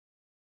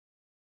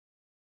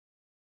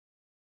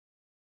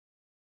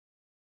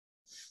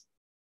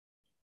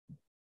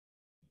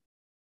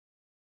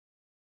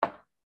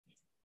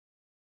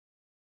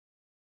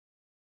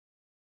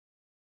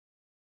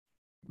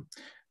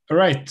All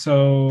right,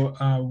 so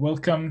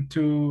welcome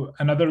to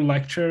another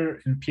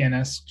lecture in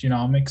PNS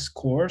Genomics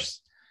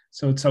course.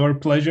 So it's our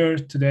pleasure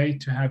today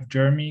to have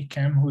Jeremie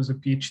Kim, who is a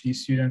PhD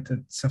student at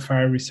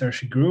Sapphire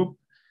Research Group.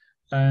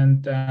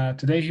 And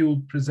today he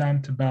will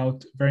present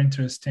about a very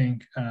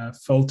interesting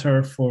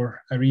filter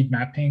for a read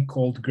mapping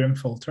called Grim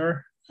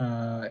filter.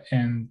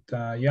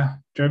 Yeah,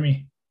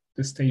 Jeremie,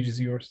 the stage is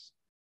yours.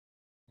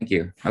 Thank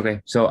you.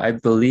 Okay, so I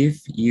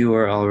believe you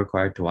were all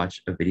required to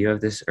watch a video of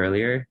this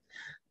earlier.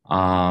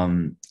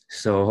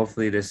 So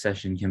hopefully this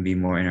session can be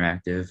more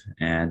interactive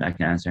and I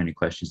can answer any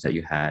questions that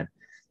you had.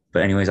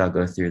 But anyways, I'll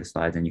go through the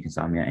slides and you can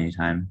stop me at any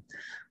time.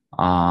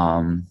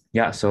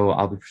 Yeah, so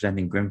I'll be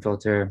presenting Grim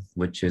filter,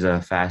 which is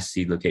a fast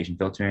seed location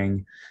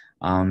filtering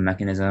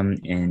mechanism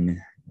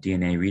in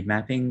DNA read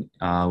mapping,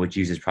 which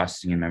uses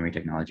processing and memory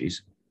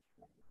technologies.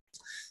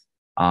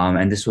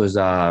 And this was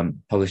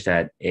published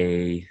at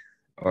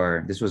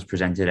this was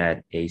presented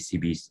at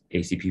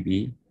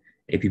APBC,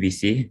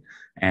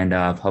 and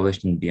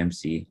published in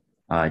BMC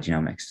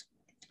Genomics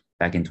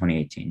back in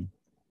 2018.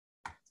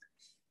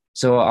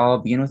 So I'll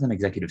begin with an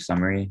executive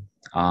summary.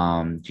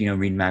 Genome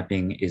read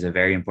mapping is a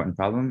very important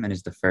problem and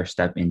is the first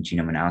step in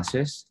genome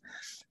analysis.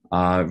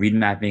 Read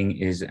mapping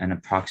is an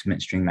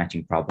approximate string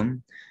matching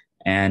problem,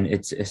 and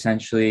it's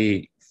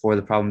essentially for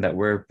the problem that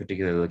we're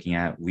particularly looking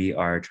at, we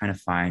are trying to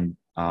find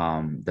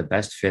the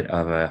best fit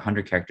of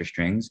 100 character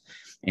strings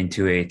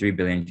into a 3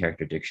 billion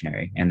character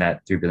dictionary. And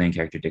that 3 billion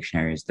character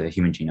dictionary is the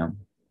human genome.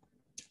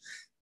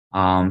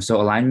 So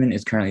alignment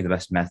is currently the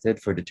best method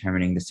for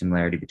determining the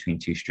similarity between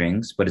two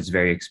strings, but it's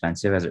very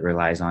expensive as it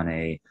relies on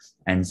a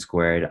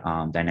n-squared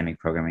dynamic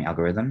programming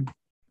algorithm.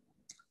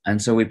 And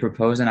so we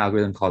propose an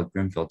algorithm called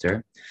Grim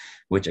filter,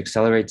 which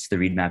accelerates the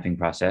read mapping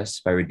process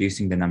by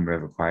reducing the number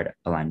of required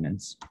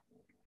alignments.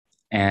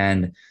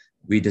 And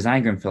we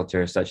design Grim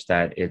filter such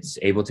that it's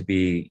able to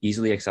be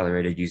easily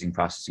accelerated using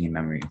processing in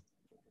memory,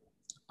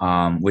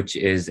 which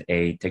is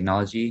a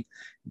technology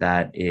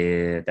that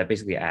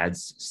basically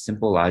adds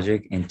simple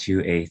logic into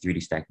a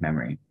 3D stack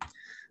memory.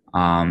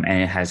 And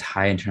it has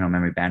high internal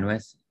memory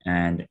bandwidth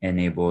and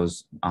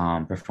enables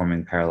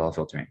performing parallel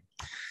filtering.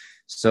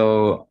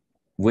 So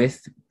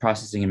with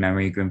processing in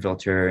memory, Grim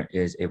filter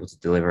is able to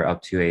deliver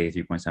up to a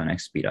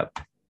 3.7x speed up.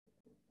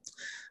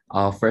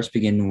 I'll first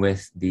begin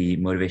with the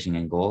motivation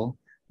and goal.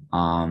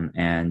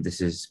 And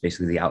this is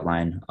basically the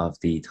outline of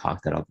the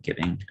talk that I'll be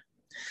giving.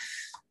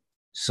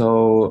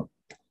 So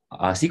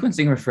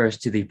sequencing refers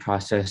to the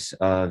process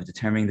of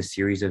determining the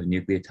series of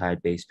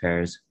nucleotide base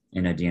pairs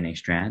in a DNA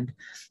strand.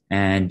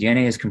 And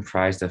DNA is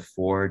comprised of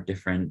 4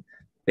 different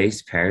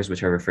base pairs,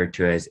 which are referred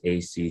to as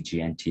A, C,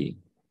 G, and T.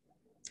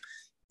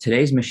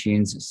 Today's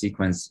machines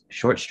sequence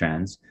short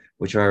strands,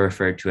 which are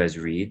referred to as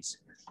reads,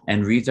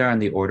 and reads are on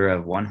the order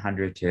of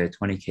 100 to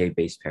 20K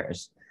base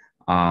pairs.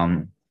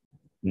 I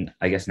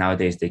guess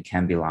nowadays they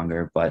can be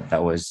longer, but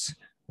that was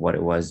what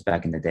it was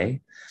back in the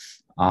day.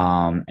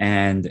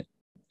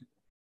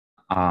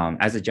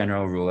 As a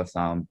general rule of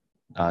thumb,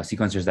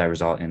 sequencers that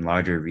result in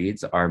larger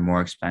reads are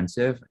more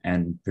expensive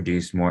and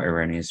produce more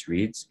erroneous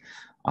reads,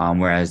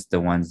 whereas the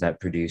ones that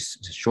produce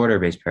shorter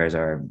base pairs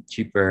are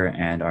cheaper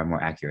and are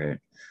more accurate.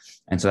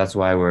 And so that's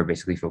why we're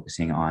basically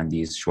focusing on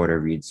these shorter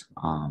reads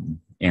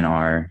in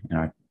our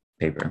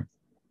paper.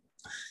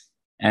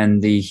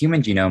 And the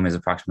human genome is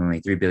approximately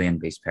 3 billion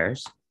base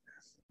pairs.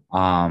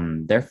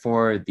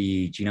 Therefore,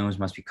 the genomes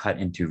must be cut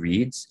into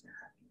reads,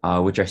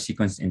 which are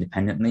sequenced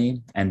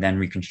independently and then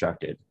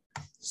reconstructed.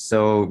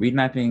 So read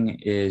mapping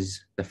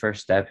is the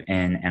first step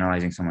in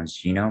analyzing someone's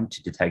genome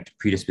to detect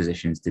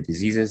predispositions to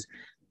diseases,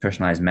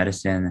 personalized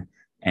medicine,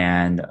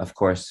 and of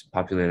course,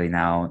 popularly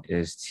now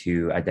is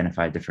to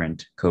identify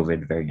different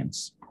COVID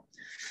variants.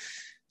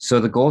 So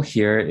the goal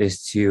here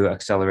is to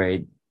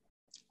accelerate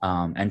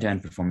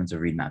end-to-end performance of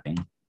read mapping.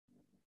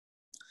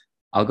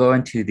 I'll go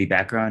into the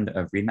background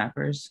of read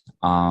mappers,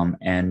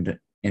 and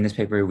in this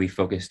paper, we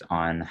focused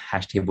on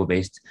hash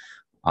table-based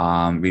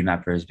read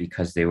mappers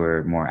because they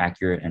were more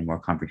accurate and more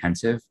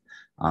comprehensive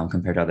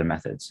compared to other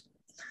methods.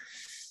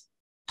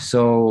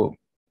 So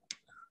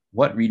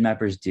what read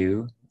mappers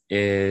do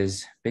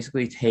is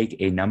basically take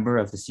a number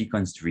of the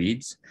sequenced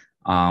reads,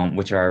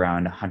 which are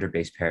around 100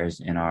 base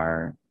pairs in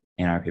our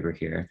paper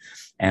here,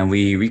 and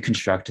we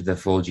reconstruct the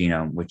full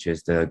genome, which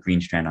is the green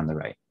strand on the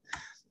right.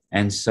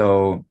 And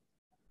so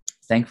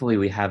thankfully,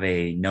 we have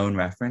a known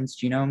reference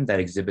genome that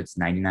exhibits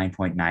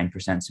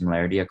 99.9%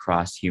 similarity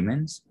across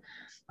humans.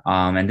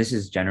 And this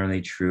is generally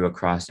true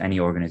across any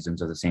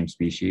organisms of the same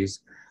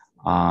species.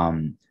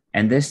 And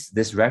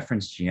this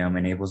reference genome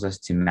enables us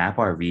to map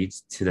our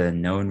reads to the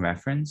known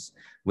reference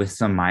with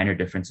some minor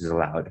differences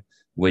allowed,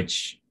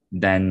 which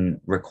then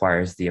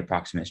requires the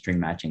approximate string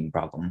matching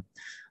problem.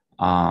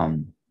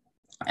 And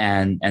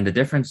the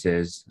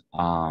differences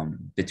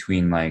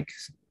between like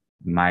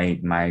my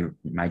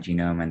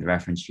genome and the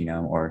reference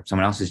genome or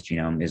someone else's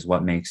genome is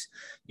what makes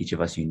each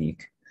of us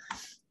unique.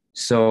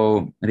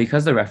 So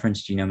because the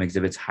reference genome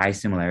exhibits high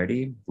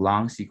similarity,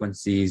 long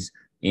sequences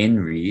in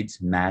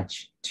reads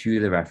match to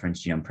the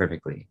reference genome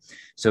perfectly.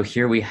 So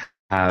here we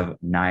have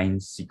 9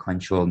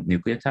 sequential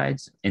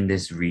nucleotides in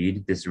this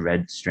read, this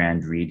red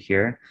strand read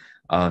here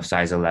of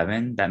size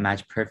 11 that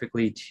match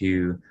perfectly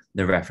to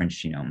the reference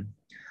genome.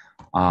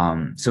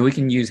 So we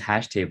can use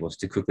hash tables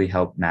to quickly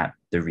help map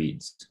the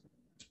reads.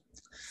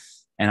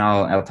 And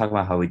I'll talk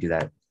about how we do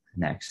that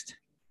next.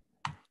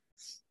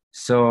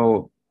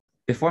 So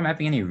before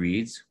mapping any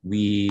reads,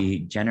 we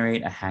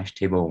generate a hash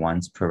table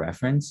once per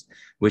reference,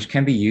 which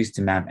can be used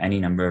to map any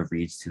number of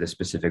reads to the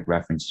specific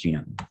reference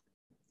genome.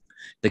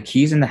 The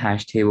keys in the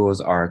hash tables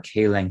are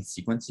k-length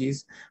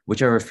sequences,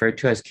 which are referred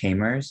to as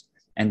k-mers,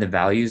 and the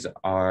values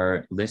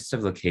are lists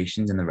of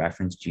locations in the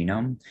reference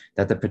genome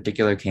that the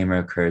particular k-mer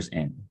occurs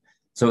in.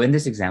 So in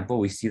this example,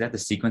 we see that the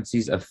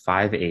sequences of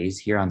 5 A's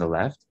here on the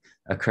left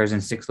occurs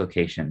in 6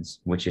 locations,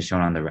 which is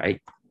shown on the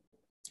right.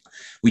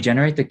 We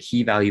generate the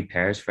key value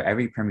pairs for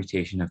every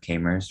permutation of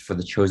k-mers for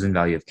the chosen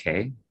value of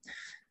k.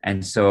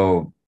 And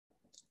so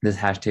this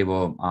hash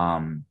table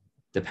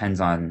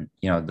depends on,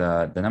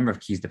 the number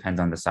of keys depends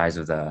on the size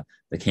of the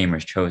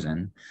k-mers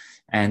chosen.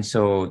 And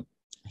so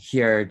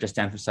here, just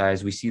to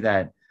emphasize, we see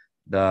that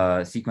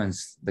the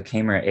sequence, the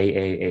k-mer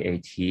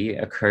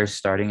AAAAT occurs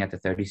starting at the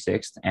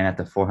 36th and at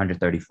the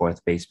 434th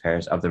base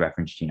pairs of the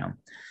reference genome.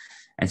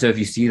 And so if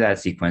you see that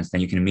sequence,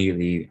 then you can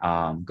immediately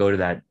go to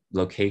that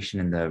location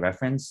in the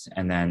reference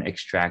and then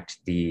extract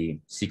the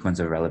sequence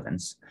of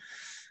relevance.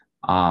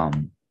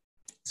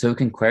 So we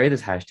can query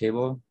this hash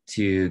table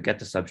to get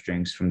the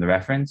substrings from the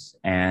reference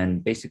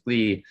and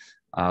basically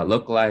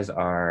localize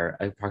our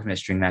approximate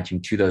string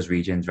matching to those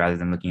regions rather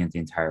than looking at the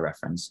entire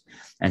reference.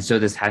 And so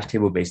this hash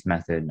table based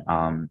method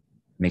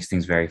makes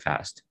things very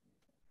fast.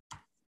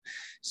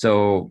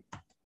 So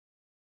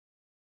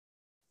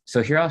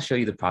here I'll show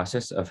you the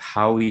process of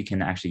how we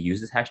can actually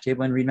use this hash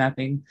table in read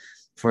mapping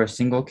for a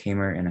single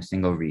k-mer in a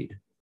single read.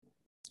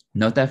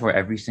 Note that for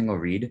every single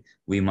read,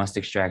 we must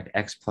extract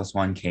x plus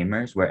 1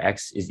 k-mers, where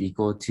x is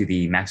equal to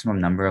the maximum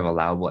number of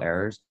allowable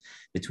errors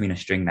between a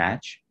string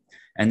match.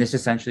 And this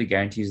essentially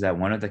guarantees that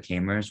one of the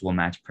k-mers will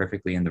match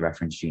perfectly in the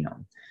reference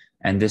genome.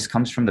 And this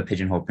comes from the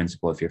pigeonhole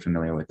principle, if you're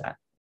familiar with that.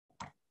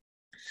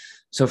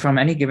 So from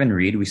any given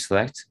read, we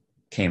select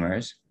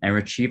k-mers and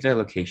retrieve their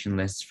location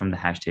lists from the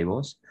hash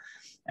tables.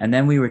 And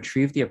then we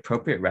retrieve the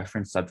appropriate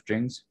reference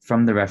substrings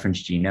from the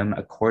reference genome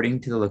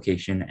according to the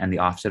location and the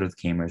offset of the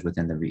k-mers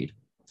within the read.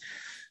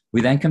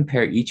 We then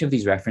compare each of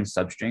these reference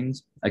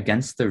substrings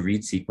against the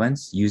read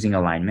sequence using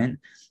alignment,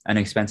 an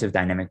expensive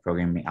dynamic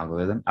programming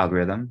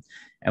algorithm.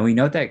 And we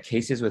note that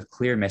cases with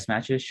clear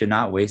mismatches should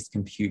not waste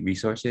compute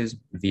resources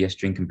via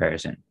string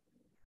comparison.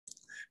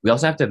 We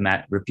also have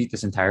to repeat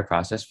this entire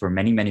process for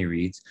many, many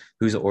reads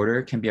whose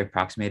order can be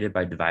approximated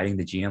by dividing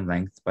the genome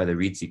length by the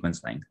read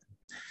sequence length.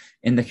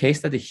 In the case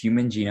that the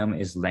human genome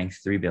is length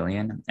 3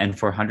 billion, and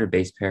for 100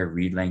 base pair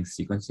read length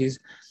sequences,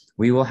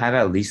 we will have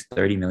at least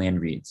 30 million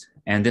reads.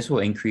 And this will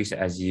increase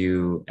as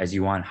you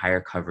want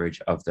higher coverage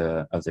of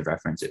the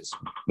references,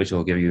 which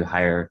will give you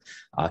higher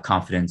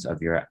confidence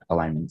of your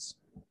alignments.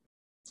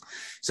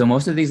 So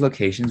most of these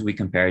locations we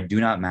compare do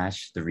not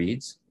match the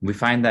reads. We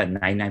find that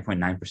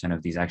 99.9%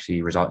 of these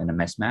actually result in a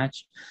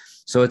mismatch.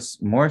 So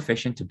it's more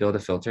efficient to build a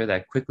filter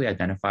that quickly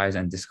identifies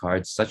and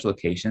discards such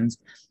locations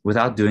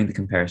without doing the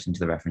comparison to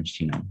the reference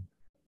genome.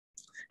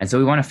 And so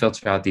we want to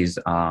filter out these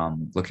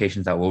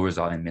locations that will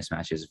result in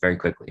mismatches very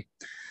quickly.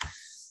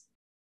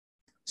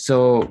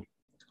 So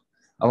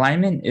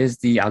alignment is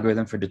the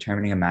algorithm for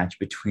determining a match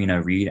between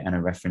a read and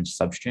a reference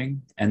substring.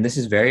 And this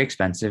is very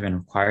expensive and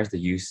requires the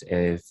use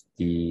of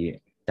the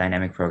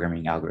dynamic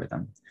programming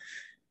algorithm.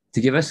 To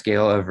give a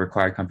scale of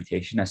required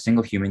computation, a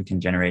single human can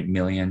generate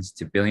millions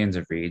to billions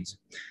of reads,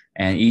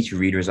 and each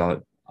read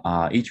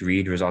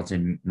results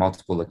in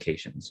multiple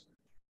locations.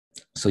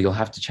 So you'll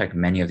have to check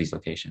many of these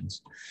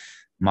locations.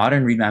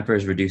 Modern read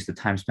mappers reduce the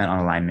time spent on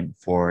alignment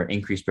for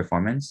increased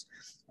performance,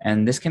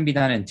 and this can be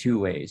done in 2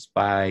 ways: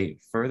 by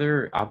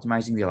further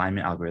optimizing the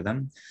alignment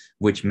algorithm,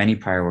 which many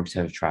prior works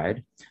have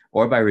tried,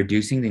 or by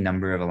reducing the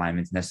number of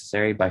alignments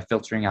necessary by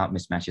filtering out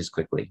mismatches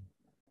quickly.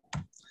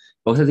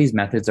 Both of these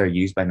methods are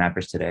used by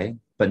mappers today,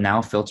 but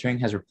now filtering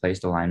has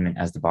replaced alignment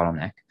as the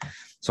bottleneck.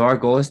 So our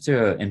goal is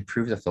to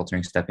improve the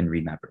filtering step in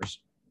read mappers.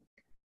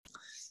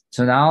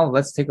 So now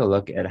let's take a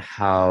look at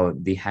how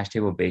the hash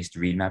table based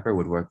read mapper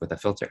would work with a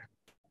filter.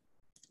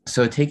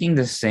 So taking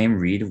the same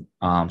read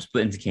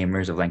split into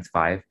k-mers of length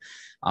 5,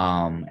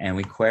 and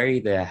we query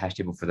the hash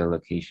table for the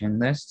location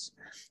lists.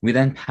 We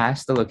then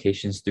pass the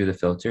locations through the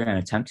filter and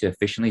attempt to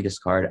efficiently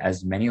discard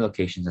as many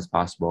locations as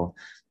possible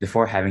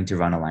before having to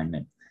run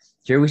alignment.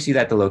 Here we see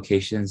that the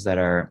locations that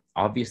are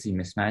obviously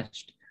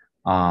mismatched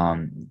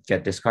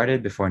get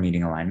discarded before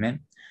needing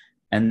alignment.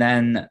 And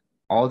then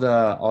all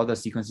the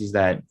sequences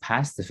that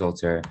pass the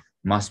filter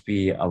must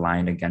be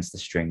aligned against the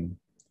string,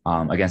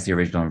 against the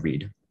original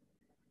read.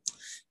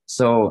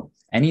 So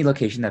any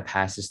location that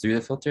passes through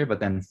the filter but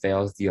then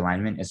fails the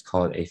alignment is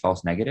called a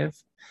false negative.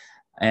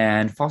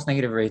 And false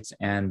negative rates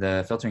and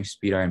the filtering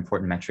speed are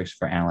important metrics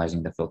for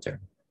analyzing the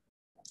filter.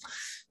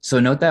 So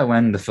note that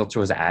when the filter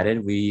was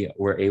added, we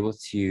were able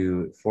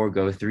to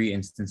forego 3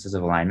 instances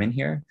of alignment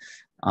here.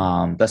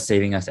 thus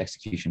saving us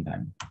execution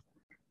time.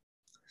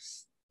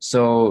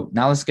 So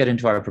now let's get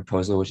into our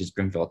proposal, which is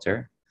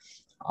GrimFilter.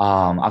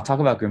 I'll talk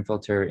about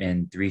GrimFilter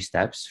in 3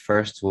 steps.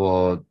 First,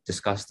 we'll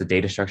discuss the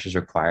data structures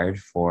required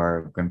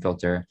for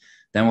GrimFilter.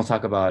 Then we'll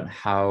talk about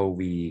how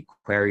we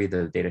query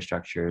the data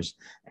structures,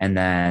 and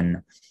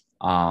then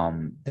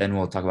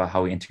we'll talk about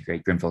how we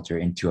integrate GrimFilter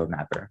into a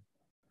mapper.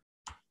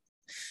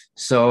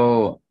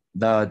 So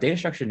the data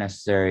structure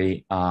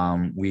necessary,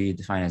 we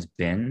define as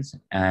bins,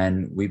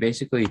 and we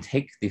basically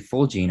take the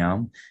full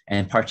genome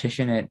and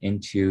partition it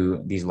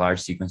into these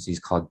large sequences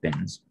called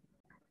bins.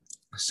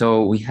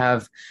 So we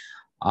have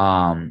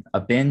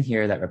a bin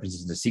here that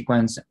represents the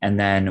sequence, and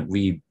then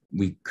we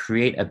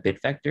create a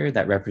bit vector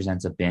that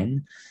represents a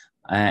bin,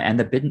 and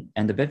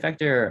the bit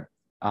vector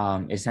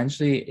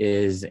essentially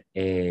is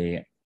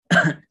a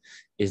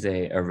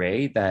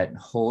array that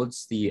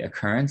holds the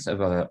occurrence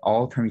of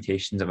all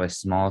permutations of a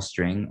small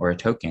string or a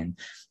token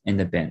in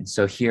the bin.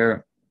 So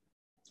here,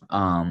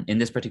 in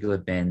this particular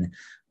bin,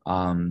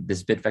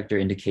 this bit vector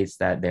indicates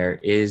that there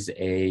is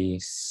a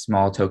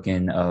small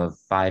token of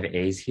 5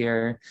 A's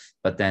here,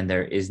 but then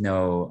there is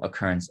no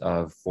occurrence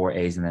of 4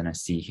 A's and then a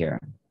C here,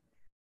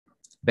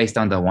 based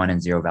on the 1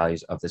 and 0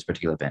 values of this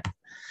particular bin.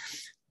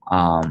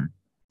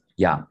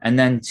 Yeah, and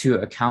then to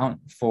account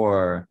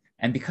for,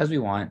 and because we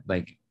want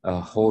like a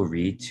whole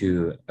read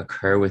to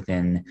occur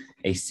within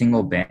a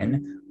single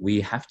bin, we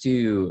have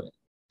to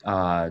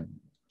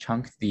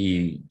chunk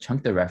the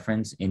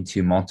reference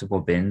into multiple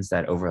bins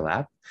that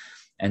overlap.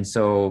 And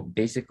so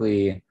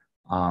basically,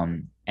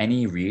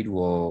 any read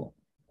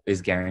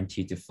is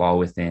guaranteed to fall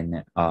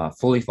within,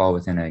 fully fall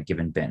within a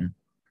given bin.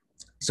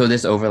 So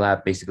this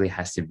overlap basically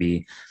has to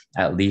be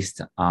at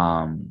least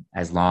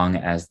as long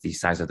as the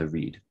size of the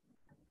read.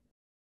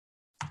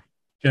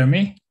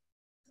 Jeremy?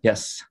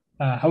 Yes.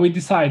 How we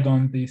decide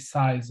on the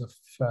size of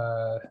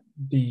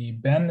the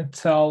bin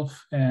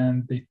itself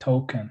and the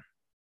token?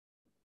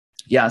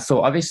 Yeah,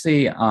 so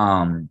obviously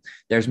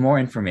there's more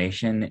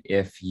information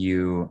if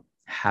you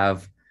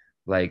have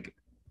like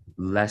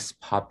less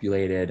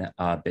populated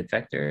bit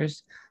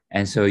vectors,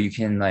 and so you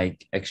can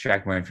like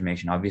extract more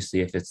information.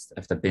 Obviously, if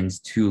the bin's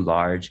too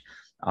large,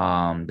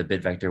 the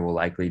bit vector will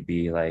likely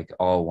be like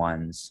all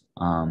ones.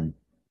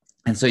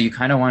 And so you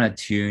kind of want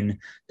to tune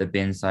the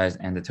bin size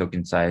and the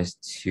token size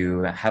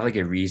to have like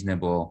a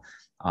reasonable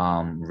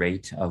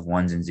rate of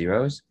 1s and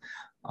 0s.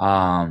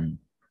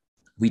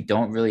 We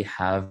don't really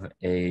have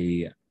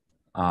a,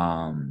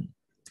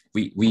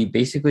 we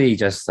basically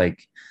just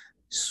like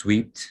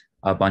sweeped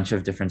a bunch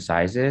of different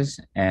sizes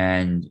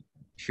and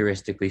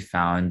heuristically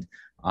found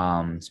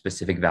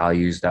specific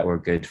values that were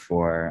good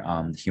for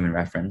human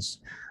reference.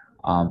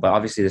 But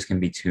obviously this can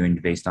be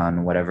tuned based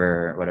on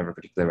whatever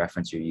particular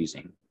reference you're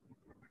using.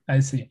 I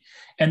see.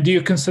 And do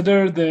you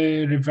consider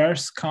the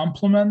reverse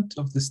complement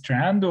of the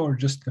strand or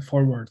just the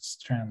forward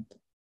strand?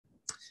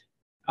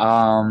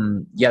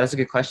 Yeah, that's a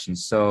good question.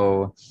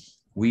 So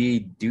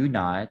we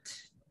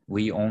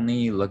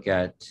only look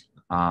at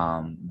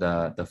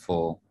the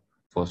full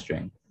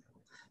string.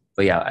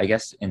 But yeah, I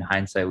guess in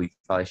hindsight, we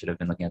probably should have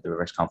been looking at the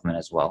reverse complement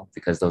as well,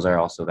 because those are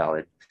also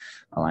valid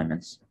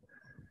alignments.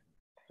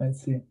 I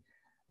see.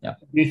 Yeah.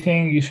 Do you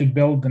think you should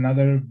build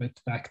another bit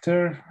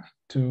vector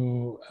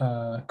to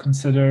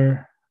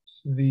consider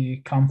the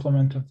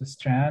complement of the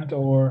strand,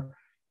 or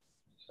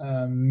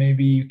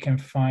maybe you can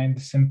find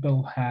a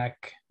simple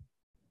hack?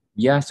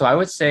 Yeah, so I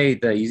would say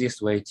the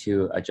easiest way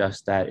to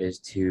adjust that is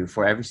to,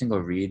 for every single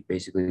read,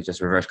 basically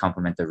just reverse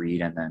complement the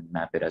read and then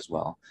map it as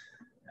well.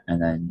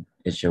 And then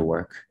it should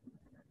work.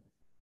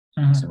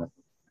 So,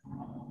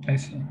 I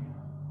see.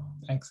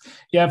 Thanks.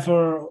 Yeah,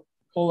 for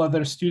all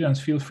other students,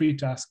 feel free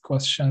to ask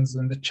questions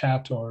in the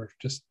chat or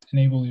just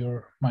enable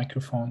your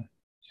microphone.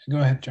 Go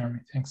ahead, Jeremy.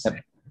 Thanks.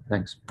 Yep.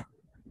 Thanks.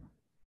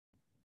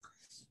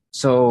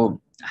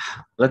 So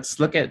let's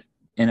look at,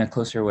 in a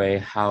closer way,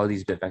 how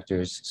these bit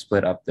vectors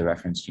split up the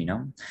reference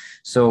genome.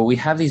 So we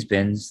have these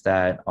bins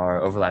that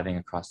are overlapping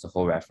across the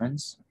whole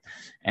reference,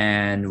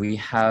 and we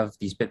have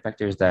these bit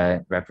vectors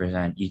that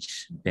represent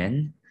each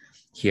bin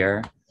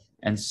here.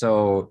 And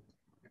so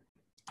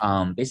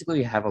basically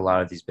we have a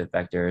lot of these bit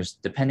vectors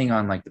depending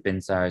on like the bin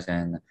size,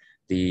 and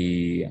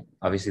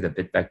obviously the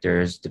bit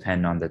vectors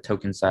depend on the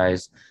token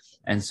size.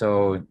 And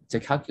so to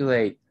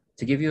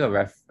give you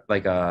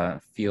a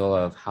feel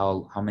of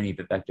how many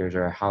bit vectors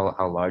or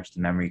how large the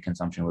memory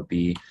consumption would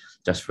be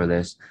just for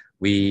this,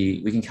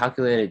 we can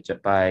calculate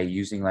it by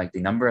using like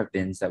the number of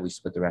bins that we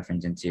split the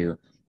reference into,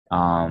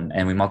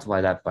 and we multiply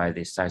that by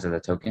the size of the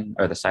token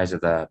or the size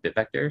of the bit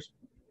vectors.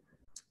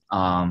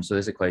 So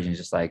this equation is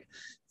just like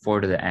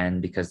 4 to the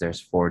n, because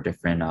there's 4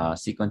 different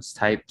sequence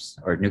types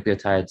or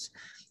nucleotides,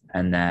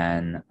 and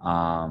then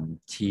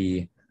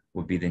t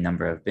would be the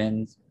number of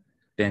bins.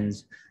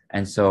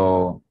 And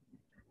so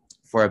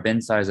for a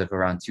bin size of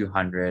around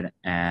 200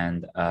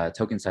 and a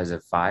token size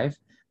of 5,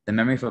 the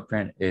memory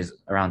footprint is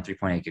around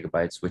 3.8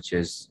 gigabytes, which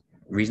is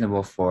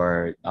reasonable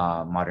for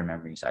modern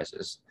memory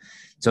sizes.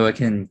 So it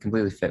can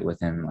completely fit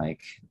within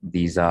like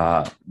these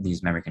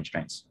memory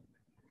constraints.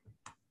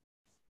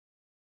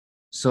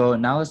 So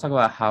now let's talk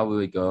about how we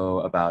would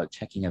go about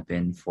checking a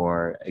bin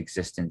for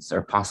existence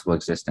or possible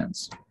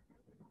existence.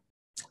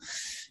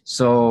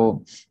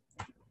 So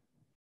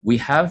we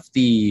have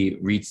the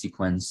read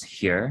sequence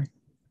here,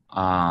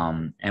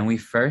 and we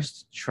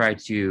first try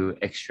to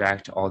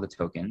extract all the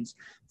tokens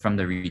from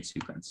the read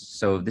sequence.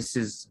 So this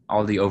is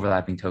all the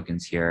overlapping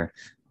tokens here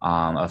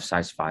of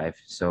size 5.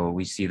 So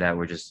we see that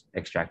we're just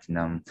extracting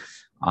them.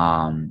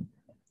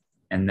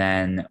 And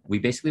then we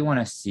basically want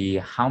to see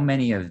how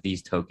many of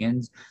these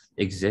tokens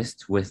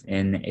exist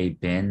within a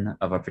bin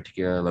of a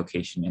particular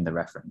location in the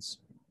reference.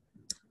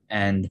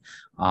 And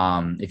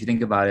if you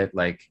think about it,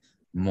 like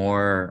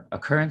more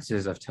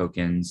occurrences of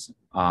tokens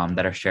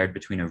that are shared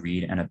between a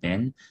read and a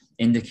bin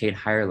indicate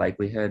higher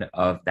likelihood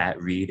of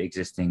that read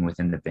existing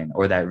within the bin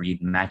or that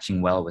read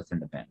matching well within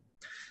the bin.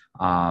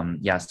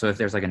 Yeah, so if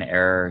there's like an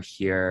error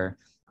here,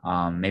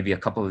 maybe a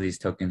couple of these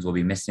tokens will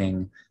be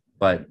missing.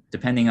 But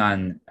depending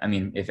on, I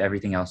mean, if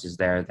everything else is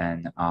there,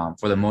 then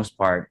for the most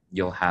part,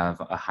 you'll have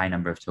a high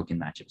number of token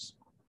matches.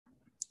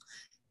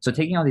 So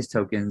taking all these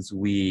tokens,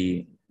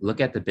 we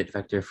look at the bit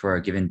vector for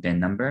a given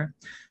bin number,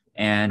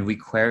 and we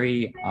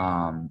query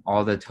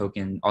all the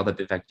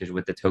bit vectors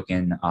with the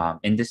token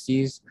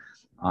indices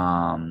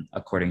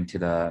according to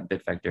the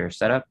bit vector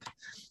setup.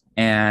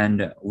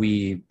 And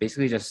we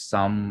basically just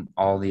sum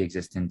all the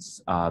existence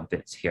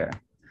bits here.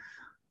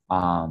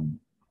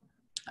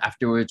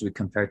 Afterwards, we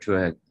compare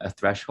to a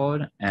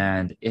threshold,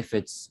 and if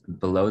it's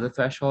below the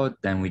threshold,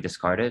 then we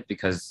discard it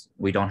because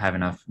we don't have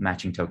enough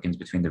matching tokens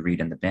between the read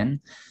and the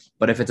bin.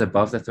 But if it's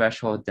above the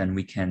threshold, then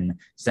we can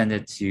send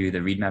it to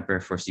the read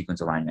mapper for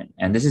sequence alignment.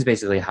 And this is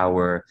basically how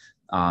we're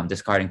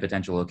discarding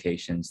potential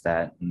locations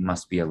that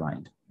must be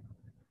aligned.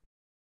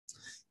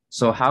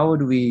 So how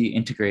would we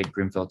integrate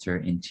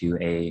GrimFilter into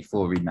a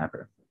full read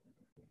mapper?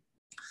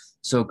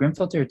 So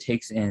GrimFilter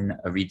takes in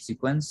a read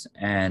sequence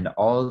and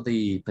all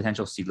the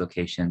potential seed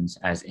locations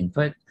as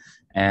input.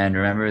 And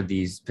remember,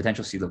 these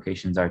potential seed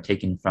locations are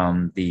taken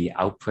from the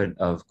output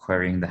of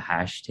querying the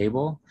hash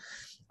table.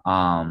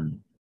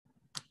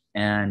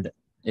 And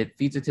it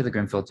feeds it to the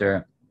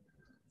GrimFilter,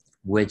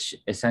 which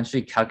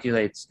essentially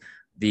calculates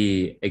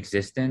the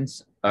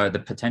existence or the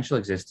potential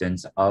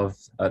existence of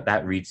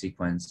that read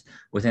sequence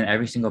within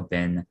every single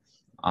bin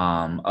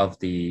of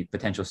the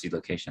potential seed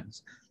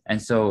locations. And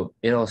so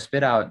it'll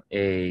spit out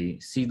a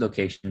seed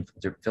location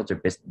filter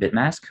bit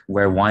mask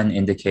where 1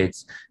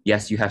 indicates,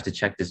 yes, you have to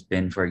check this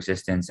bin for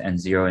existence, and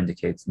 0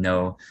 indicates,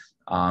 no,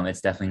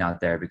 it's definitely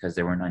not there because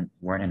there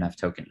weren't enough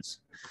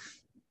tokens.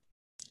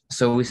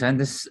 So we send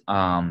this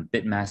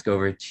bit mask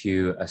over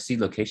to a seed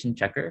location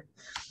checker,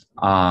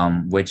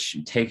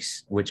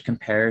 which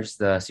compares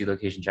the seed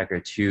location checker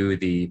to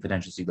the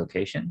potential seed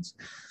locations,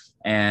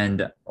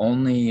 and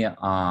only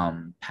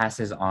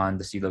passes on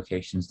the seed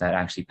locations that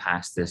actually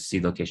pass this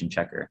seed location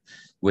checker,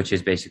 which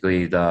is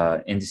basically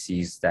the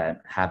indices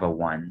that have a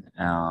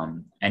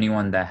 1.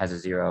 Anyone that has a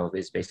 0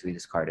 is basically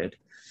discarded.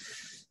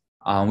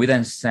 We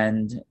then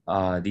send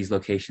these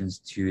locations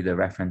to the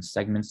reference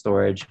segment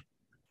storage,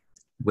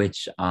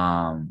 which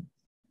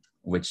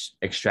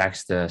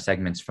extracts the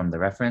segments from the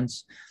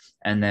reference.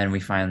 And then we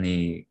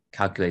finally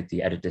calculate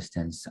the edit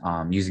distance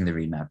using the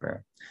read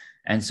mapper.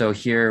 And so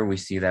here we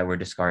see that we're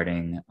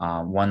discarding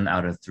 1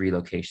 out of 3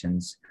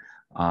 locations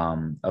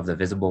of the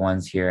visible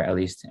ones here at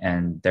least,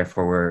 and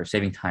therefore we're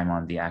saving time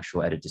on the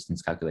actual edit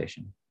distance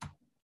calculation.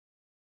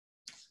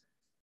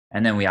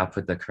 And then we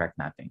output the correct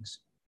mappings.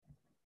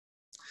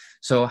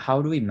 So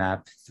how do we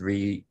map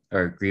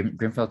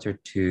GrimFilter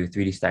to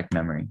 3D stacked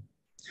memory?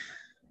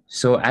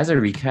 So as a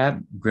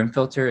recap,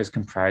 GrimFilter is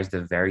comprised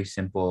of very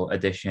simple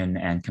addition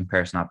and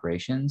comparison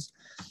operations.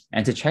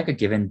 And to check a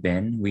given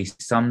bin, we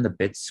sum the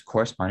bits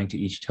corresponding to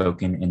each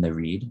token in the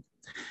read.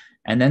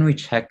 And then we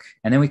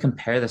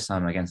compare the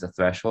sum against the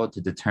threshold to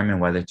determine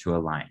whether to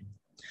align.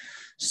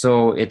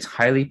 So it's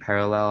highly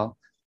parallel.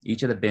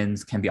 Each of the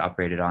bins can be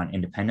operated on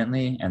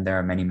independently, and there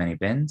are many, many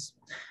bins.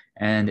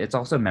 And it's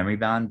also memory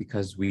bound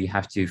because we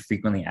have to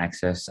frequently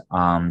access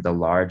the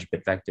large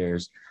bit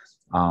vectors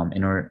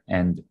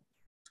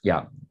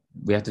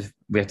we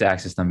have to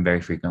access them very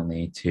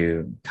frequently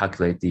to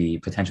calculate the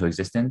potential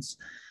existence.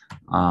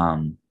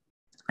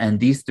 And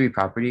these 3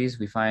 properties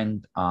we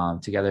find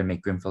together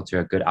make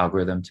GrimFilter a good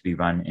algorithm to be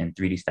run in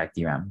 3D stacked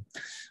DRAM,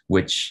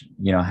 which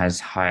has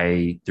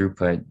high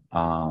throughput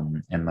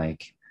and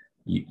like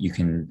you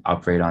can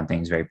operate on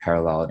things very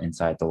parallel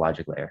inside the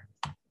logic layer.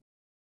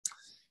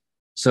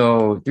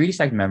 So 3D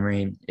stacked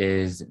memory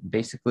is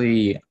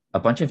basically a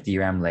bunch of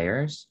DRAM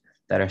layers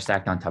that are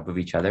stacked on top of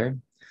each other.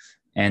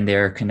 And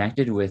they're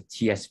connected with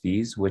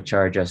TSVs, which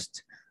are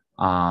just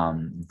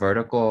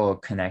vertical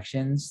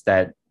connections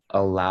that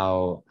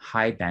allow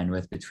high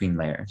bandwidth between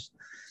layers.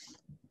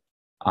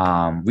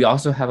 We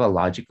also have a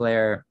logic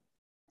layer,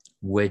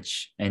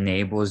 which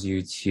enables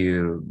you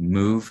to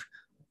move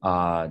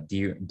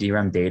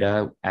DRAM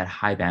data at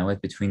high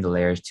bandwidth between the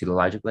layers to the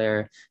logic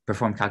layer,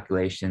 perform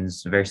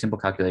calculations, very simple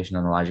calculation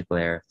on the logic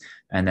layer,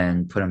 and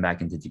then put them back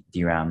into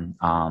DRAM,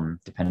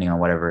 depending on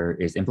whatever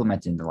is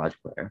implemented in the logic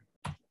layer.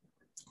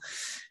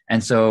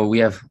 And so we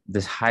have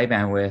this high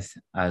bandwidth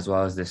as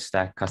well as this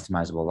stacked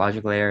customizable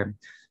logic layer,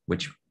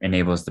 which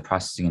enables the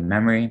processing in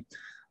memory.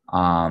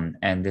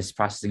 And this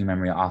processing in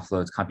memory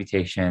offloads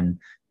computation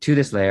to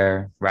this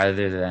layer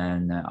rather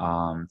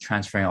than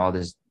transferring all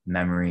this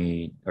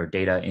memory or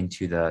data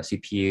into the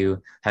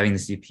CPU, having the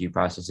CPU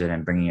process it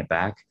and bringing it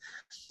back.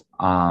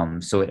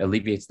 So it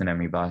alleviates the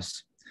memory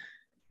bus.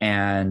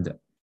 And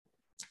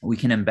we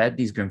can embed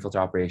these Grim filter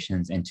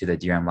operations into the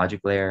DRAM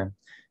logic layer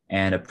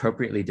and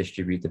appropriately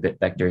distribute the bit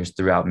vectors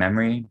throughout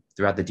memory,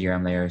 throughout the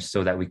DRAM layer,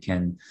 so that we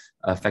can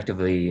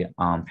effectively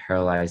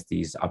parallelize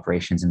these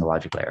operations in the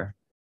logic layer.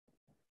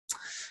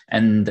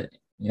 And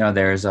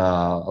there's a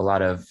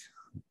lot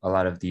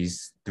of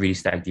these 3D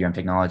stacked DRAM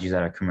technologies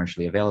that are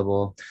commercially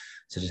available,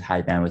 such as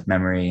high bandwidth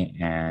memory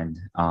and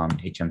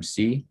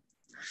HMC.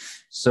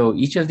 So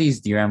each of these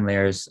DRAM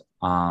layers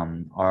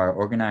are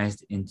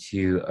organized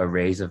into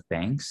arrays of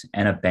banks,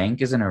 and a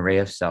bank is an array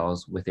of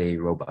cells with a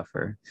row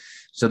buffer.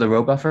 So the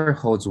row buffer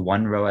holds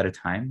one row at a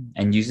time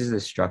and uses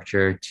this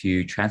structure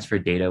to transfer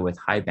data with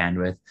high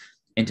bandwidth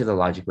into the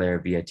logic layer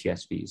via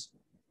TSVs.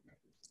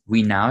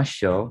 We now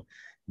show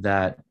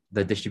that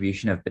the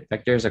distribution of bit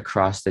vectors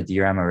across the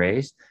DRAM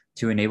arrays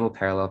to enable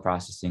parallel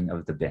processing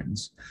of the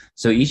bins.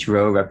 So each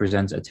row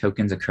represents a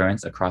token's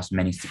occurrence across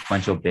many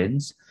sequential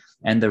bins,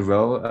 and the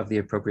row of the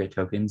appropriate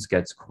tokens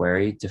gets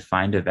queried to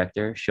find a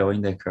vector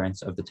showing the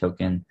occurrence of the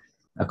token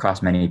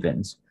across many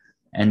bins.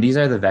 And these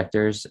are the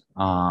vectors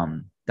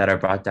that are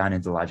brought down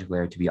into the logic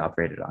layer to be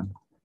operated on.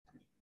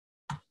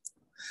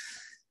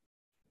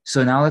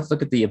 So now let's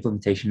look at the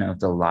implementation of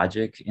the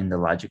logic in the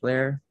logic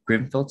layer.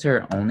 Grim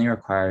filter only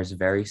requires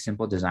very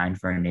simple design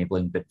for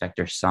enabling bit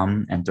vector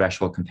sum and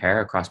threshold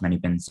compare across many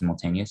bins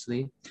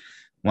simultaneously.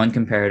 One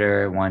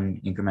comparator, one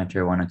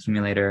incrementer, one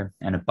accumulator,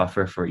 and a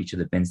buffer for each of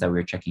the bins that we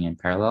are checking in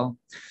parallel.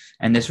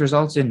 And this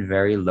results in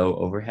very low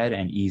overhead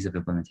and ease of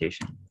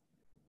implementation.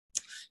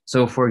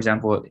 So for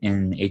example,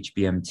 in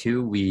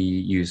HBM2, we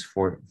use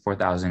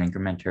 4,000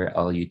 incrementer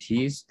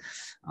LUTs,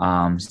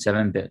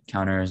 7-bit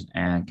counters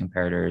and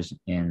comparators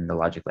in the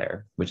logic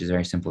layer, which is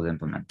very simple to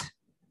implement.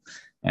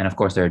 And of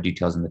course, there are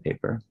details in the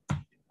paper.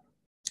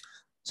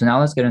 So now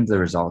let's get into the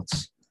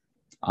results.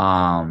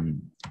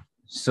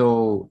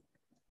 So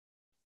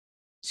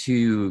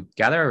to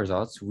gather our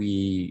results,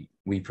 we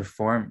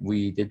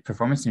did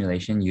performance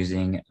simulation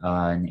using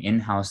an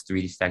in-house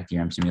 3D stacked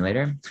DRAM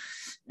simulator.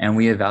 And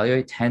we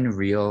evaluate 10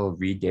 real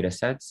read data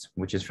sets,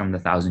 which is from the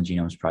 1,000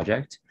 Genomes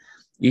project.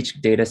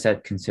 Each data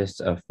set consists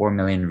of 4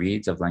 million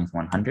reads of length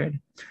 100.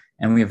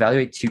 And we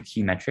evaluate 2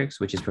 key metrics,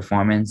 which is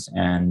performance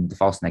and the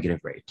false negative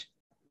rate,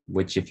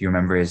 which, if you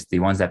remember, is the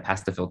ones that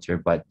pass the filter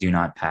but do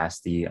not pass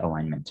the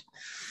alignment.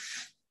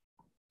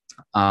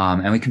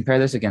 And we compare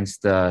this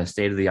against the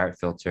state-of-the-art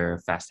filter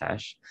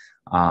FastHash,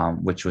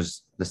 which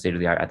was the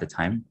state-of-the-art at the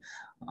time,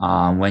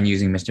 when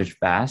using Mr.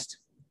 Fast.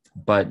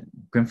 But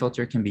Grim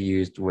filter can be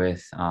used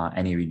with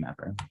any read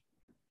mapper.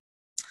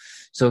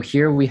 So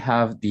here we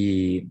have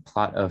the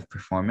plot of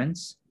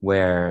performance,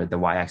 where the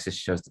y-axis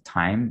shows the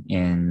time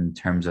in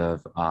terms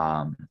of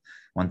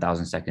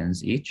 1,000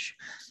 seconds each.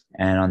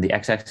 And on the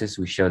x-axis,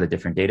 we show the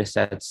different data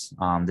sets.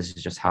 This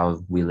is just how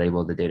we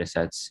label the data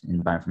sets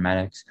in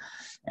bioinformatics.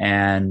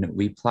 And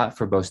we plot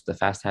for both the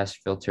FastHash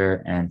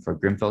filter and for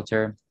Grim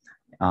filter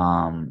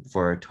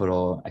for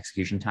total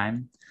execution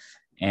time.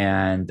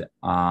 And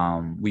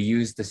we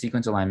use the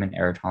sequence alignment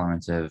error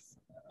tolerance of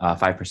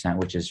 5%,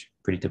 which is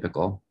pretty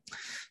typical.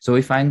 So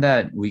we find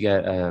that we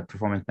get a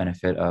performance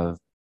benefit of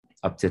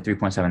up to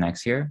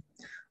 3.7x here,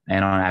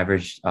 and on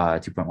average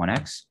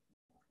 2.1x.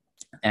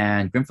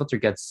 And Grim filter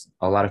gets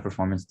a lot of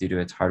performance due to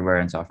its hardware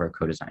and software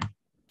co-design.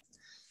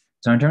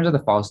 So in terms of the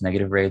false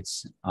negative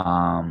rates,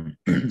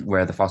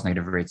 where the false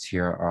negative rates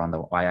here are on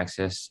the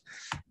y-axis,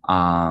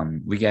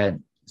 we get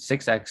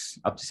 6x,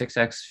 up to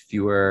 6x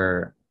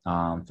fewer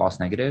false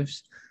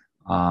negatives,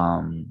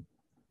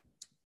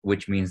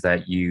 which means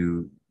that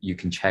you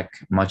can check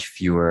much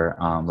fewer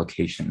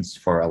locations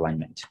for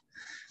alignment.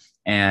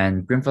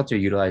 And Grim filter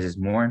utilizes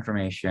more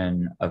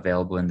information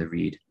available in the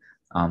read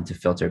to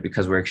filter,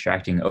 because we're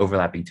extracting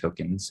overlapping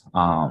tokens,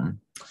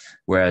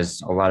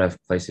 whereas a lot of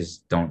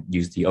places don't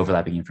use the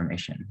overlapping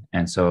information,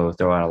 and so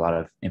throw out a lot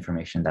of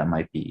information that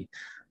might be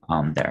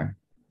there.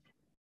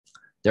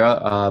 There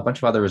are a bunch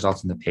of other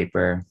results in the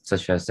paper,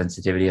 such as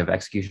sensitivity of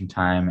execution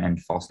time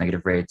and false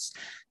negative rates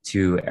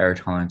to error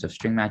tolerance of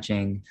string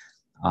matching.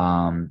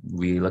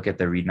 We look at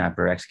the read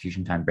mapper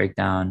execution time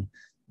breakdown,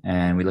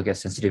 and we look at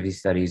sensitivity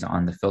studies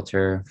on the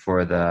filter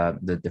for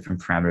the different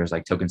parameters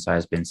like token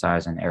size, bin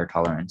size, and error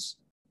tolerance.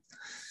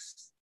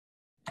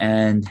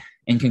 And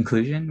in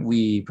conclusion,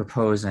 we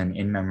propose an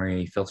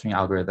in-memory filtering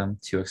algorithm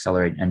to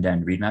accelerate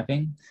end-to-end read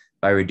mapping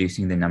by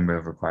reducing the number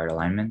of required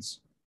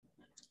alignments.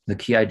 The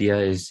key idea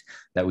is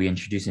that we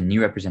introduce a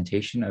new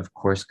representation of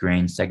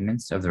coarse-grained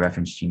segments of the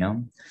reference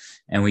genome,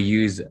 and we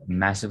use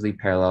massively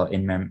parallel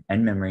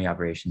in-memory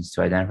operations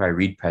to identify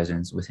read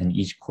presence within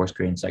each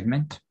coarse-grained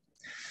segment.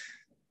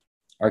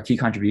 Our key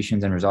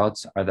contributions and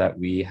results are that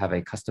we have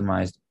a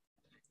customized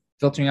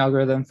filtering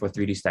algorithm for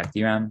 3D stacked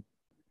DRAM.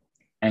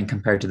 and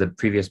compared to the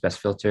previous best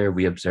filter,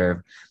 we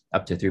observe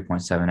up to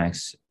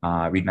 3.7x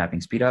read mapping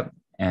speedup,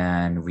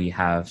 and we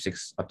have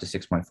up to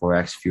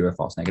 6.4x fewer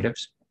false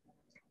negatives.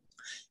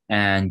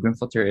 And Grim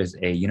filter is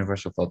a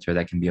universal filter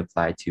that can be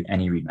applied to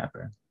any read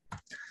mapper.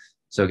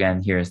 So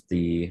again, here's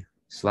the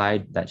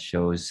slide that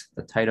shows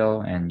the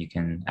title, and you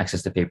can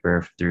access the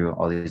paper through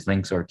all these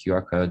links or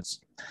QR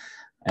codes.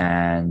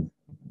 And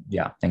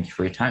yeah, thank you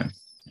for your time.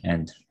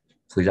 And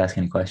please ask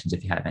any questions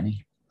if you have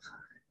any.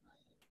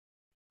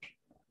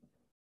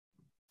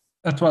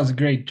 That was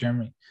great,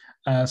 Jeremy.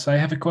 So I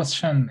have a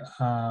question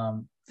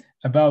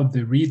about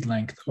the read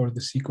length or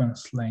the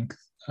sequence length.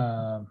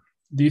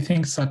 Do you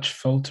think such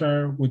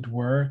filter would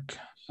work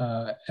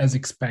as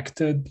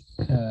expected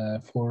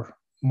for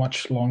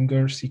much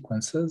longer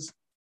sequences?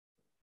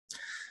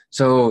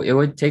 So it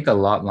would take a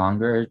lot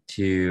longer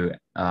to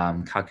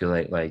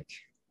calculate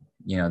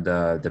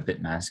the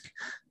bit mask,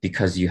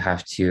 because you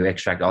have to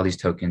extract all these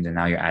tokens and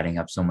now you're adding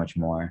up so much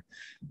more.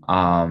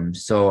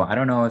 So I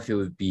don't know if it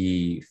would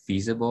be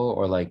feasible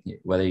or like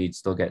whether you'd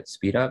still get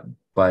speed up,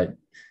 but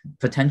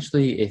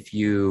potentially if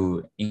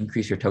you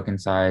increase your token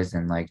size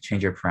and like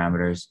change your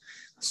parameters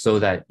so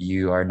that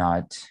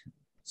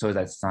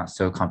it's not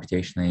so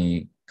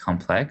computationally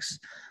complex,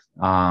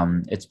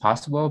 it's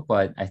possible.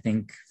 But I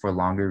think for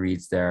longer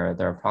reads, there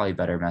are probably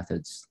better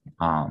methods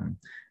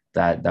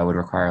that would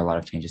require a lot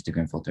of changes to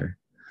Grim filter.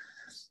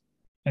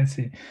 I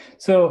see.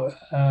 So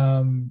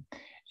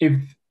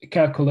if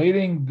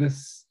calculating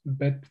this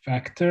bit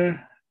factor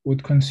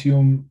would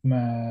consume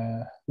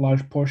a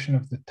large portion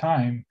of the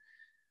time,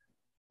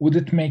 would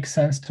it make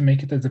sense to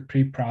make it as a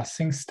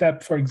pre-processing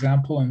step, for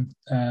example, and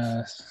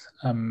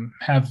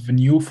have a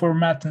new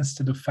format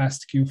instead of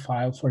FASTQ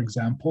file, for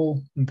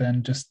example, and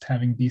then just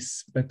having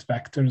these bit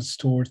vectors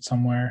stored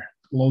somewhere,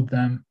 load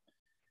them,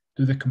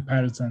 do the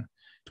comparison?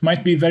 It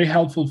might be very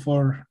helpful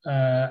for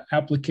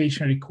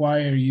application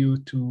require you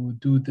to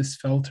do this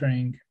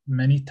filtering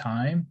many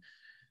times.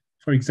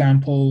 For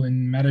example,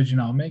 in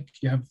metagenomic,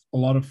 you have a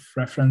lot of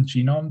reference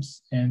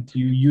genomes and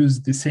you use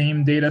the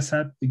same data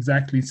set,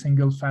 exactly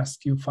single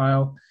FASTQ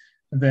file,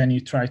 and then you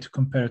try to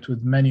compare it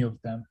with many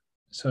of them.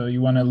 So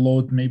you want to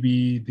load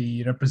maybe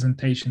the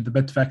representation, the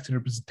bit vector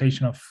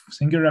representation of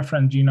single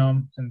reference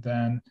genome, and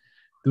then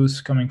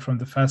those coming from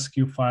the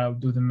FASTQ file,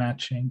 do the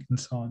matching and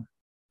so on.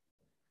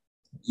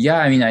 Yeah,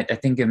 I mean, I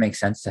think it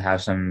makes sense to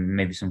have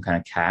maybe some kind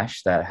of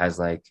cache that has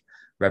like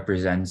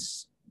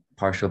represents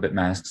partial bit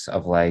masks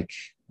of like,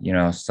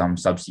 some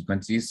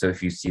subsequences. So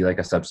if you see like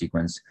a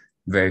subsequence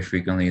very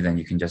frequently, then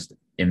you can just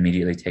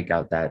immediately take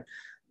out that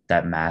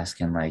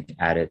mask and like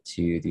add it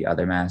to the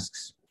other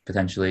masks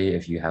potentially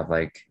if you have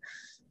like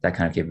that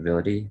kind of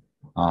capability.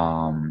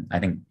 I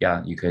think,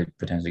 yeah, you could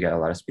potentially get a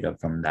lot of speed up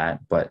from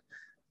that, but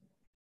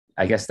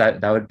I guess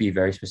that would be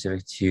very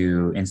specific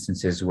to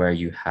instances where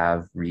you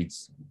have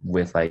reads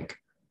with like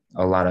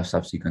a lot of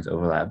subsequence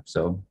overlap.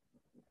 So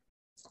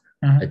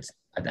I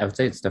would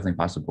say it's definitely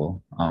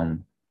possible.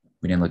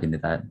 We didn't look into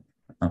that,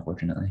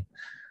 unfortunately.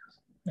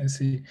 I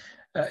see.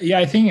 Yeah,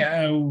 I think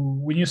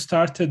when you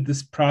started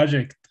this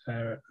project,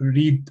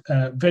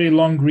 very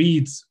long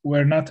reads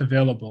were not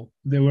available.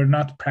 They were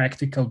not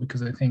practical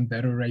because I think the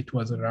error rate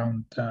was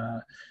around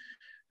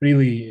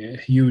really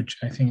huge.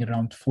 I think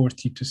around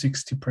 40 to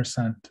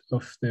 60%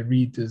 of the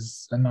read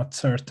is not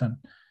certain.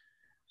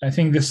 I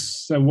think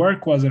this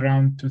work was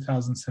around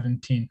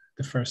 2017,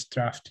 the first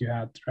draft you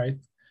had, right?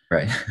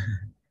 Right.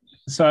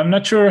 So I'm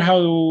not sure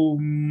how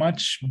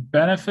much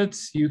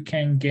benefits you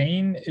can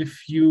gain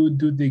if you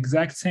do the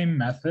exact same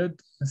method,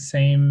 the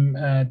same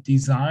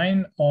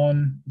design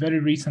on very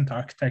recent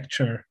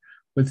architecture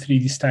with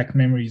 3D stacked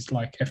memories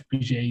like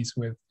FPGAs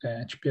with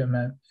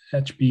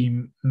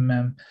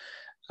HBMM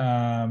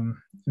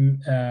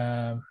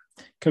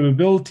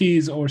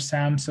capabilities, or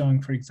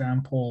Samsung, for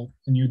example,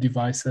 new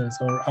devices,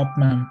 or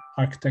UpMem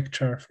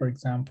architecture, for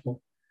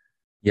example.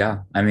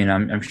 Yeah, I mean,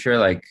 I'm sure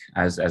like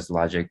as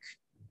logic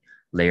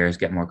layers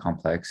get more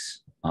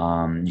complex,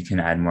 you can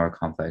add more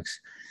complex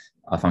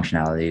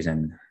functionalities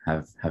and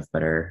have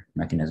better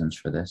mechanisms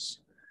for this.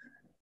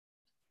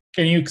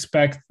 Can you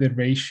expect the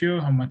ratio,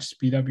 how much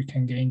speed up you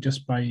can gain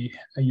just by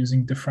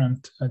using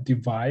different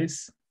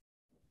device?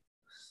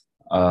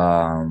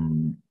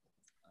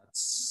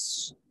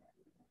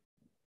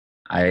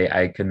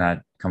 I could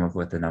not come up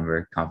with a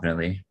number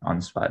confidently on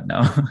the spot,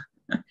 no.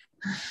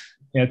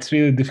 Yeah, it's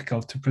really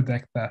difficult to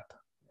predict that.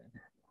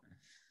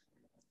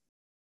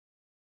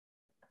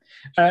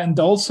 And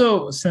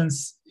also,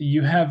 since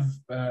you have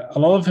a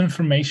lot of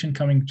information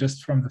coming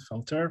just from the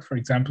filter, for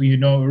example, you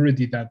know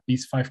already that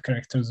these 5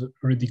 characters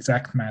are the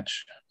exact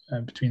match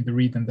between the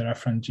read and the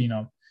reference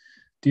genome.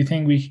 Do you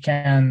think we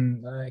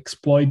can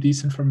exploit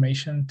this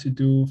information to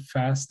do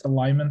fast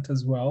alignment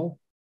as well?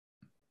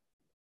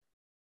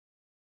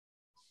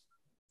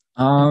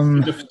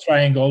 Instead of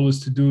trying always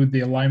to do the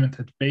alignment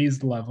at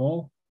base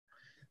level.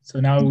 So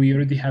now we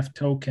already have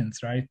tokens,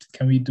 right?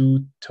 Can we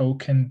do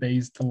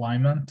token-based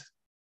alignment?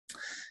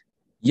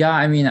 Yeah,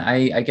 I mean,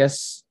 I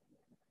guess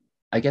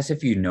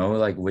if you know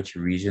like which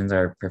regions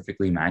are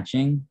perfectly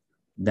matching,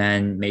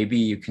 then maybe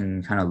you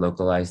can kind of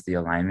localize the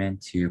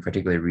alignment to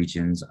particular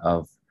regions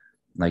of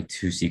like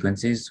two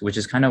sequences, which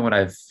is kind of what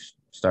I've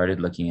started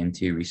looking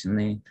into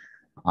recently.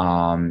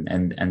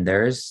 And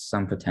there is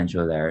some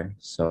potential there.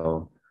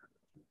 So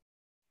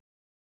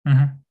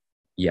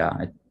yeah,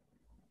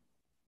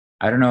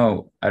 I don't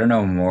know. I don't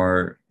know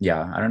more.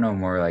 Yeah, I don't know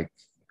more like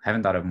I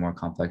haven't thought of more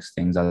complex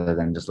things other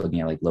than just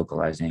looking at like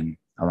localizing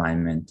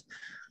alignment.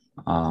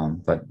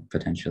 But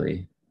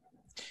potentially.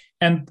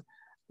 And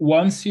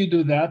once you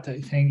do that,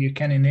 I think you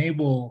can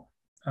enable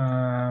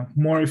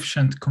more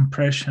efficient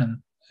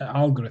compression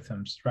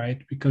algorithms,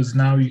 right? Because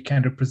now you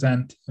can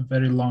represent a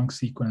very long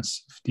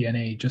sequence of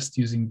DNA just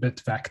using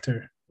bit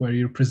vector, where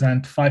you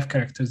represent 5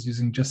 characters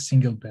using just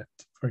single bit,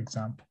 for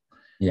example.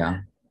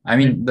 Yeah. I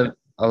mean,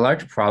 a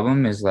large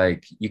problem is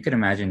like you could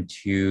imagine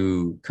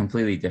two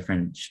completely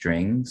different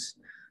strings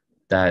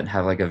that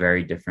have like a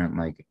very different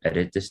like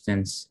edit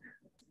distance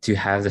to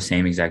have the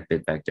same exact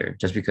bit vector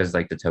just because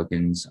like the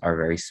tokens are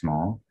very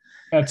small.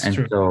 That's And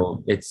true.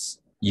 so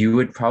you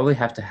would probably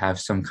have to have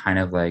some kind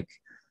of like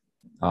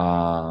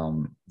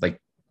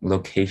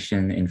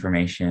location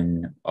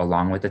information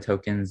along with the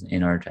tokens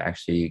in order to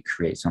actually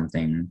create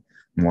something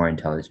more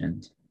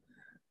intelligent.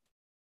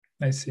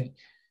 I see.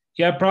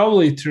 Yeah,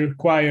 probably it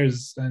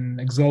requires an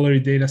auxiliary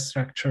data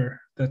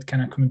structure that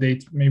can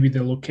accommodate maybe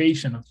the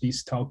location of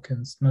these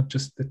tokens, not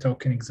just the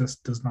token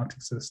exists, does not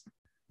exist.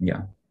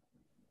 Yeah.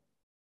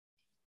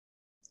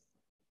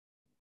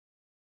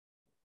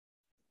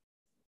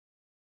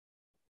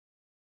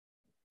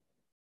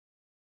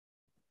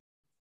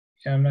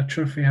 Yeah, I'm not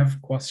sure if we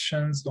have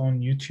questions on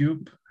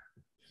YouTube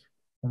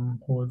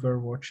from whoever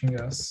watching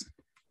us.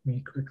 Let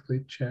me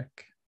quickly check.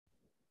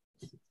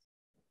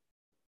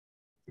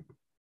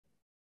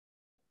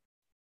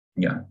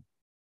 Yeah.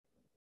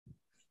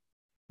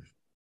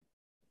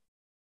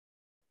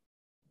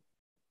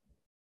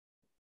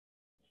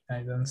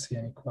 I don't see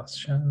any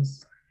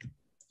questions.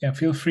 Yeah,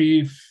 feel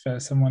free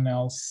if someone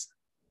else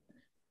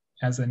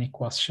has any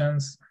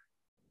questions.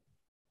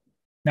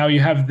 Now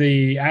you have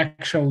the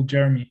actual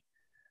Jeremie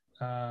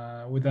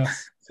with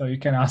us, so you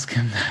can ask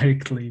him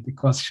directly the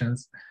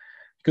questions.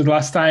 Because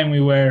last time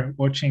we were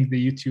watching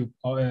the YouTube,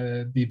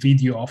 the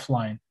video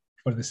offline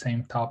for the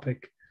same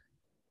topic.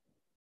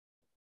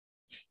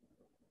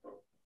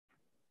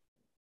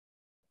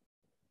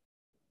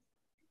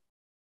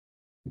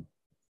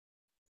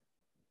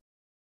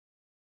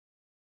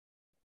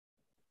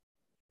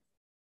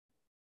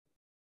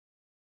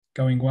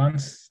 Going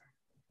once,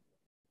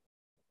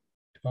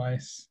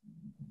 twice.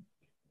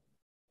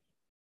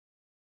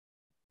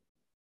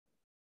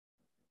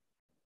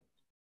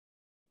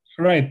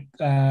 All right.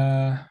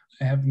 I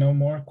have no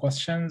more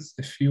questions.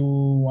 If you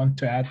want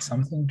to add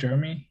something,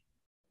 Jeremie.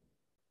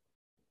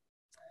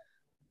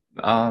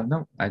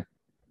 No, I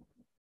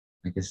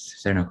guess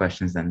if there are no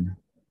questions, then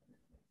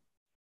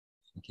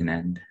we can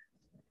end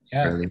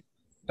early.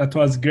 That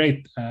was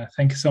great.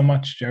 Thank you so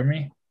much,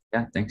 Jeremie.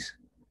 Yeah, thanks.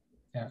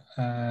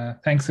 Yeah.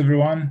 Thanks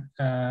everyone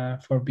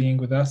for being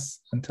with us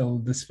until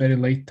this very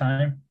late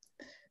time.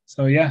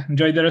 So yeah,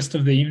 enjoy the rest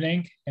of the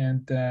evening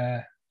and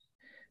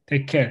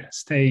take care.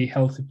 Stay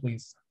healthy,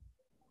 please.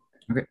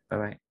 Okay,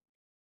 bye-bye.